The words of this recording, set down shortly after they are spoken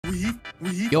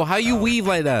Yo, how you weave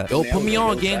like that? Yo, put me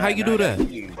on, gang. How you do that?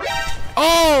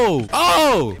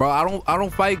 Oh, bro, I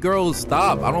don't fight girls.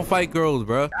 Stop. I don't fight girls,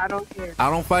 bro. I don't care.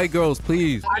 I don't fight girls,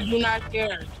 please. I do not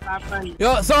care. Stop fighting.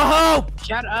 Yo, so help.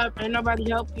 Shut up. Ain't nobody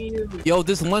helping you. Yo,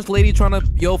 this lunch lady trying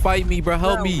to fight me, bro.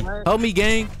 Help me. What? Help me,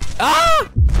 gang. Ah!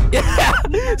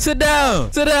 Yeah. Sit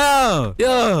down. Sit down.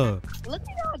 Yo. Look at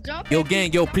y'all jumping. Yo,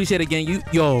 gang. Yo, appreciate it, gang.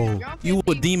 You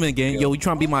a demon, gang. Yo, you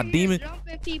trying to be my demon?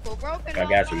 Jumping people, broken I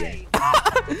got you, gang.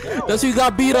 That's who you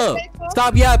got beat up.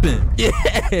 Stop yapping. Yeah.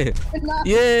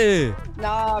 Yeah.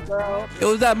 Nah, bro.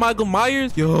 Yo, is that Michael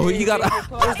Myers? Yo, you got.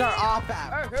 Where's our op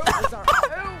at?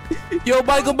 Yo,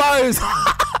 Michael Myers.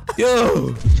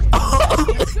 Yo.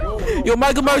 Yo,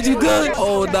 Michael Myers, you good?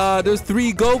 Oh, nah, there's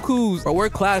 3 Gokus. Bro, where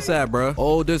class at, bro?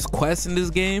 Oh, there's quests in this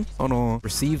game? Hold on.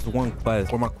 Receives 1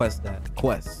 quest. Where my quest at?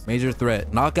 Quest. Major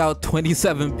threat. Knock out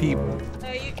 27 people.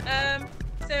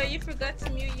 Sir, you forgot to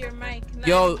mute your mic.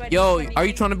 Yo, are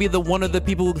you trying to be the one of the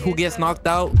people who gets knocked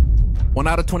out? 1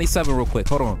 out of 27 real quick.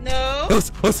 Hold on. No.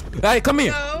 Hey, come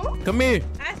here. No. Come here.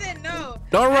 I said no.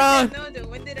 Don't run. No, though.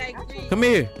 When did I agree? Come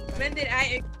here. When did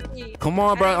I agree? Come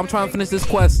on, bro. I'm trying to finish this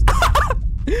quest.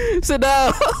 Sit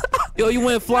down. Yo, you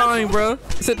went flying, bro.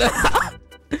 Sit down.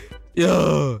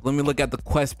 Yo, let me look at the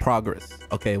quest progress.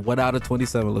 Okay, 1 out of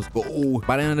 27. Let's go. Ooh,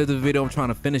 by the end of the video, I'm trying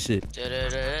to finish it.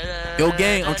 Yo,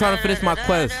 gang, I'm trying to finish my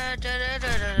quest.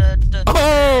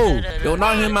 Oh, yo,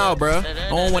 knock him out, bro. I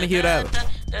don't want to hear that.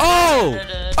 Oh,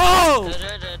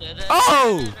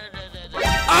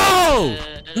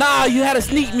 nah, you had to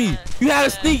sneak me.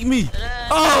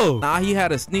 Oh, nah, he had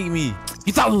to sneak me.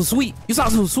 You thought it was sweet. You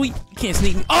can't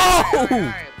sneak me.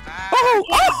 Oh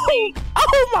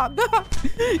my god.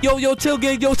 Yo, chill,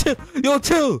 gang. Yo, chill. Yo,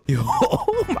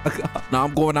 oh my god. Nah,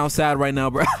 I'm going outside right now,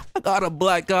 bro. I got a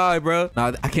black eye, bro.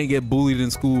 Nah, I can't get bullied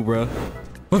in school, bro.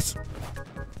 Did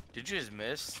you just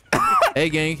miss? Hey,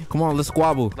 gang, come on, let's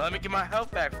squabble. Let me get my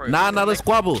health back first. Nah, let's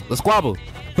squabble.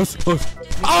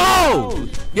 Oh!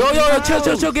 Yo,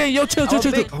 chill, gang. Yo, chill.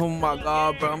 Oh my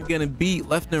god, bro, I'm getting beat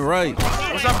left and right.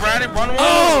 What's up, Brandon? Run away.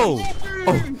 Oh!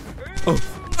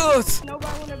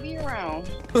 Nobody wanna be around.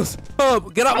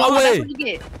 Get out my way. That's what you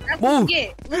get. That's what you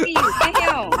get. Look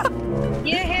at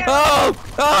you. Get him. Oh!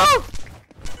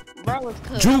 Bro, it's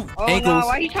cooked. Juke ankles. No,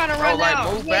 why you trying to run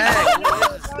out? Move back.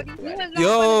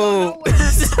 Yo. You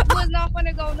was not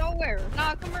gonna go nowhere.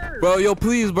 Nah, come here. Bro, yo,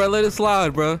 please, bro, let it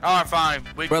slide, bro. All right, fine.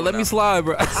 Bro, let me slide,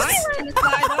 bro. I ain't letting it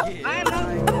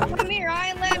slide, though. Come here. I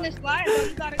ain't letting it slide.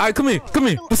 All right, come here.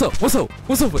 What's up?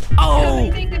 Oh!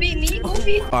 You think to be me,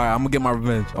 goofy? All right, I'm gonna get my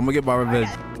revenge.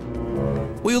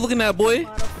 What you looking at, boy?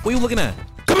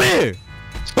 Come here.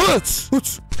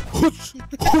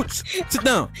 Sit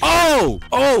down. Oh,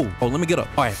 let me get up.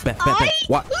 All right, back.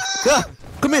 What?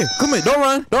 Come here. Don't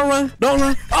run.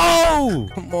 Oh,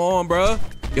 come on, bro.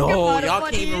 Yo, y'all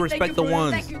can't even respect the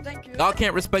ones. Y'all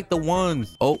can't respect the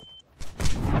ones. Oh,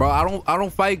 bro, I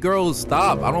don't fight girls.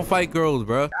 Stop. I don't fight girls,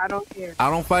 bro. I don't care. I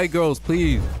don't fight girls,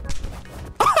 please.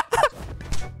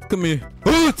 Come here.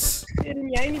 I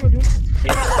ain't even do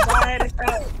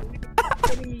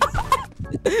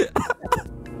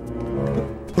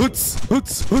Hoots.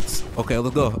 Okay,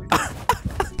 let's go.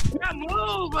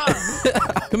 Move.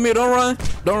 Come here, don't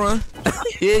run.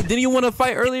 Yeah, didn't you want to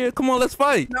fight earlier? Come on, let's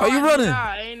fight. Are you running?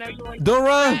 Don't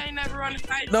run. I ain't never run a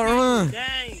fight. Don't run.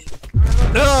 Dang.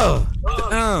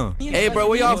 Hey, bro,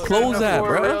 where y'all clothes at,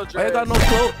 bro? I ain't got no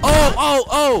clothes.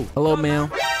 Oh. Hello,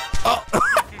 ma'am. Oh.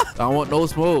 I don't want no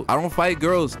smoke. I don't fight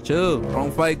girls. Chill.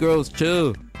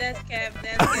 That's cap.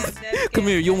 Come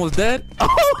here. You almost dead?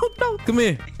 Oh, no. Come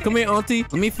here, auntie.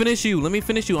 Let me finish you.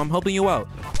 I'm helping you out.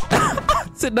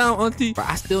 Sit down, auntie. Bro,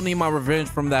 I still need my revenge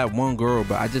from that one girl,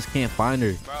 but I just can't find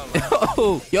her.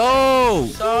 Yo.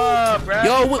 What's up, bro?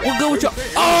 Yo, what good with y'all?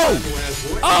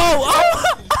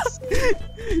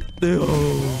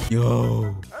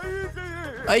 Yo.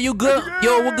 Hey, you good?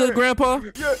 Yo, what good, Grandpa?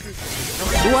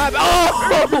 What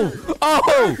happened?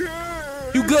 Oh!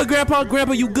 You good, Grandpa?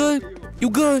 Grandpa, you good?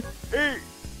 Hey,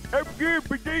 I'm good,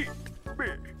 but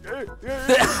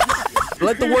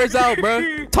Let the words out,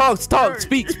 bro. Talk,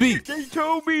 speak. They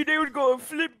told me they was gonna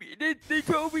flip me. They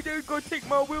told me they was gonna take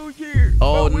my wheelchair.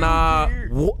 Oh, nah.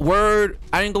 Word.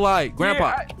 I ain't gonna lie.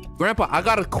 Grandpa, I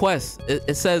got a quest.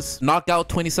 It says knock out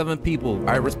 27 people. All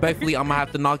right, respectfully, I'm gonna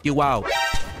have to knock you out.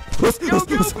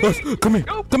 Come here,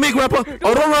 Grandpa.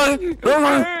 Oh, don't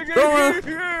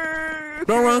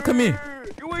run. Come here.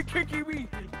 You ain't kicking me.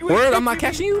 Word, I'm not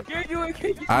catching you? Yeah, you ain't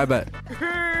kicking me. I bet.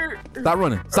 Stop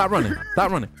running.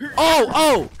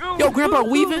 Oh. Yo, Grandpa,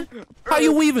 weaving? How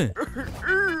you weaving?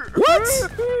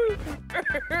 What?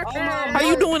 How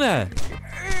you doing that?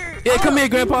 Yeah, come here,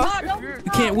 Grandpa.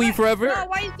 You can't weave forever. No,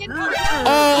 why you getting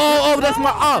Oh, that's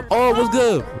my op. Oh, what's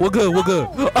good? What good? What good?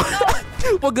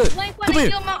 What good? Blink Come here.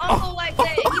 kill my uncle like that.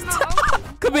 He's my uncle.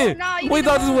 Come here. Nah, you What you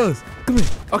thought this was? Come here.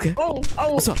 Okay. Oh,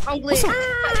 What's up? I'm glad. What's up?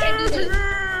 I can't do this.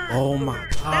 Oh my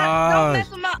Don't gosh. mess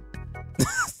with my.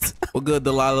 What good,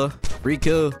 Delilah? Free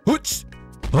kill. Hooch.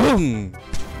 Boom.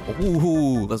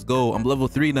 Ooh, let's go. I'm level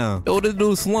 3 now. Yo, this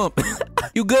dude slump.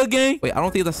 You good, gang? Wait, I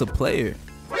don't think that's a player.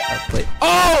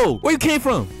 Oh, where you came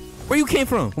from? Where you came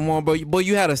from? Come on, bro. Boy,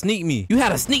 you had to sneak me. You had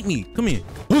to sneak me. Come here.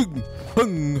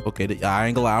 Okay, I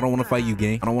ain't gonna lie. I don't want to fight you,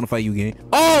 gang. I don't want to fight you, gang.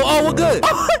 Oh, what good?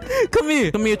 Come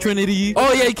here. Come here, Trinity.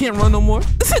 Oh, yeah, you can't run no more.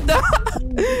 Sit down.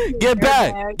 Get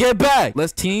back. Get back.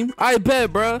 Let's team. I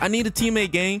bet, bro. I need a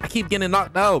teammate, gang. I keep getting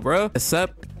knocked out, bro.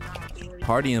 Except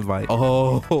party invite.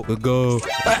 Oh, let's go.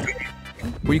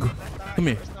 Where you go? Come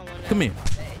here. Come here.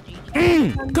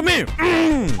 Come here.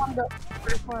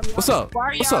 What's up?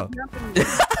 What's up?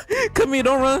 Come here.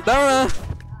 Don't run. Don't run.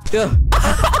 Yeah.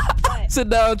 Sit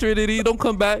down, Trinity. Don't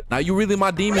come back. Now you really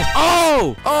my demon.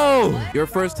 Oh, your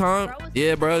first time?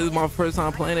 Yeah, bro. This is my first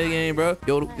time playing that game, bro.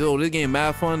 Yo, this game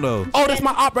mad fun though. Oh, that's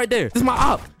my op right there. This is my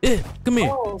op. Yeah, come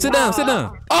here. Sit down. Sit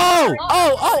down.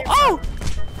 Oh.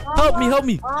 Help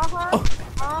me. Oh,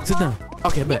 sit down.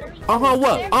 Okay, bet. What?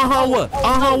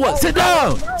 What? Sit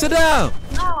down. Sit down.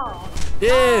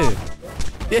 Yeah.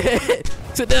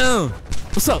 Sit down.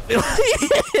 What's up?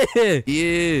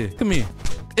 Yeah. Come here.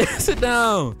 Sit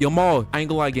down. Yo, Maul, I ain't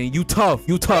gonna lie, gang. You tough,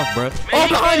 bro. Man, Oh,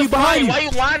 behind you. Why you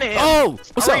lying him? Oh,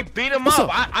 what's I up? beat him What's up.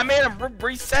 up? I made him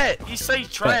reset. He say he's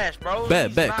trash, bro.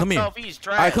 Bet. Come here. He's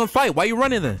All right, trash. come fight. Why you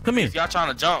running then? Come here. Y'all trying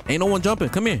to jump. Ain't no one jumping.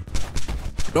 Come here.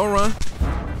 Don't run.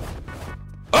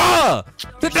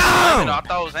 Sit I down.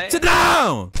 thought it was him. Sit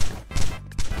down.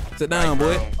 Sit down,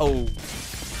 boy. Oh.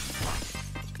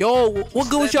 Yo, what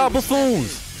good with y'all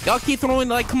buffoons? Y'all keep throwing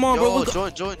like, come on, bro.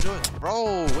 Join.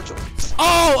 Bro, what you...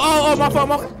 Oh, my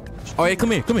fault. Oh, yeah,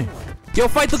 come here. Yo,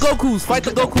 fight the Gokus.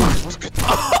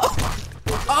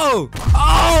 Oh.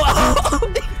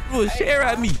 You share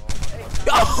at me.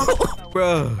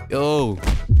 Bro. Yo.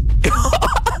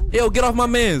 Yo, get off my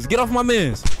mans.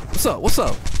 What's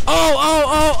up?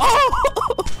 Oh.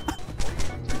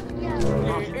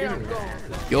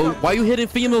 Yo, why you hitting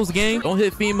females, gang? Don't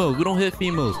hit females. We don't hit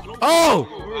females. Oh.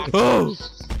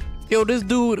 Yo, this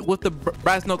dude with the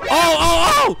brass knuckle.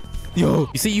 Oh. Yo,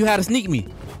 you see, you had to sneak me.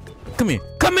 Come here.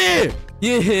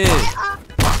 Yeah.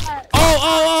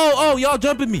 Oh. Y'all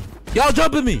jumping me.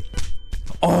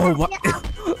 Oh my.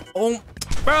 Oh,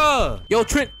 bruh. Yo,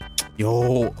 Trent.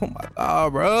 Yo, oh my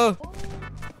God, bruh.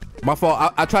 My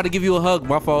fault. I tried to give you a hug.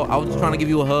 My fault. I was just trying to give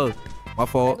you a hug. My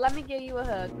fault. Let me give you a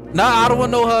hug. Nah, I don't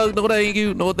want no hug. No, thank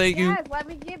you. Yes, let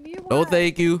me give you one. No,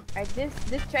 thank you. Alright,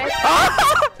 this trash.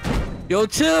 Yo,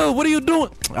 chill. What are you doing?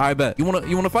 All right, bet. You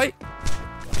wanna fight?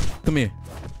 Come here.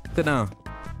 Sit down.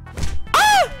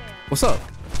 What's up?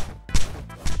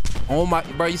 Oh my,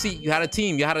 bro. You see, you had a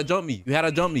team. You had to jump me.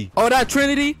 Oh, that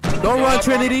Trinity. Don't run,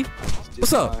 Trinity.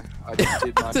 What's up?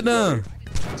 Sit down.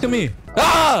 Come here.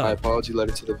 My apology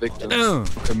letter to the victim.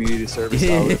 Community service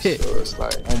hours. So it's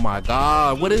like, oh my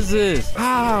God, what is this?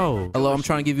 Ow. Hello, I'm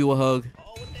trying to give you a hug.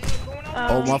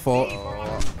 Oh, my fault.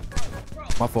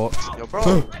 Yo, bro.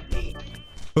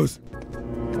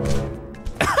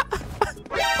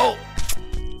 Oh.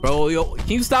 Bro, yo,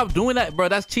 can you stop doing that, bro?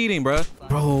 That's cheating, bro.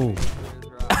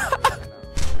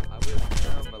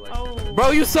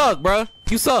 Bro, you suck, bro.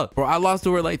 Bro, I lost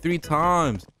to her like 3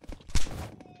 times.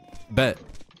 Bet.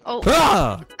 Oh.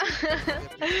 Ah!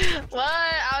 What?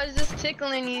 I was just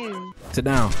tickling you. Sit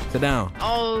down.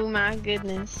 Oh my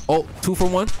goodness. Oh, 2 for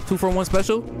 1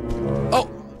 special. Oh.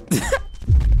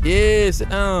 Yeah, sit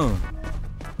down.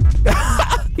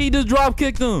 He just drop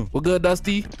kicked him. What good,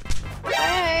 Dusty?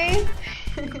 Hey.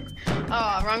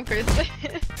 Oh, wrong person.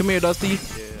 Come here, Dusty.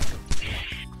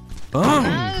 What am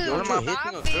I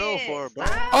hitting a girl for, bro?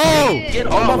 Oh! Get Oh,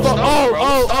 my off. fault.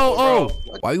 Stop, Oh.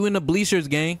 bro. Why you in the bleachers,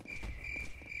 gang?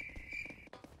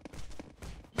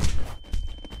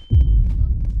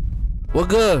 What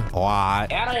good?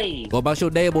 Alright. Go about your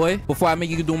day, boy. Before I make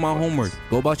you do my homework.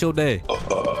 Go about your day.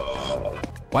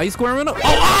 Why you squaring up?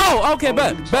 Oh! Okay,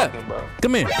 bet.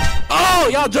 Come here. Oh,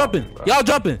 y'all jumping.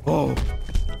 Oh.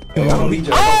 God,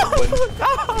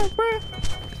 bro.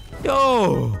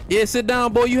 Yo. Yeah, sit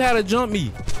down, boy. You had to jump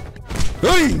me.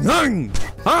 Hey, Come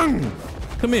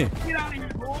here. Get out of here,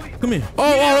 boy. Come here.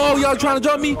 Oh, y'all trying to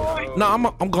jump me?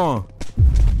 Nah, I'm gone.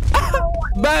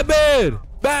 Bad.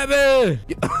 Batman!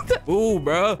 Ooh,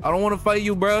 bro. I don't want to fight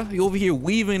you, bro. You over here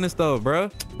weaving and stuff, bro.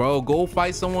 Bro, go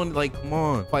fight someone. Like, come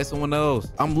on. Fight someone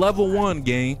else. I'm level 1,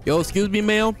 gang. Yo, excuse me,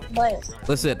 ma'am.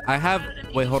 Listen, I have...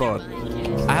 Wait, hold on.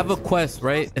 I have a quest,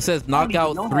 right? It says knock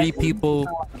out 3 people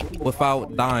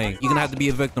without dying. You're gonna have to be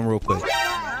a victim real quick.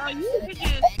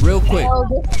 Real quick.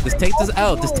 Just take this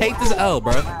L. Just take this L,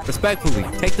 bro. Respectfully.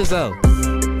 Take this L.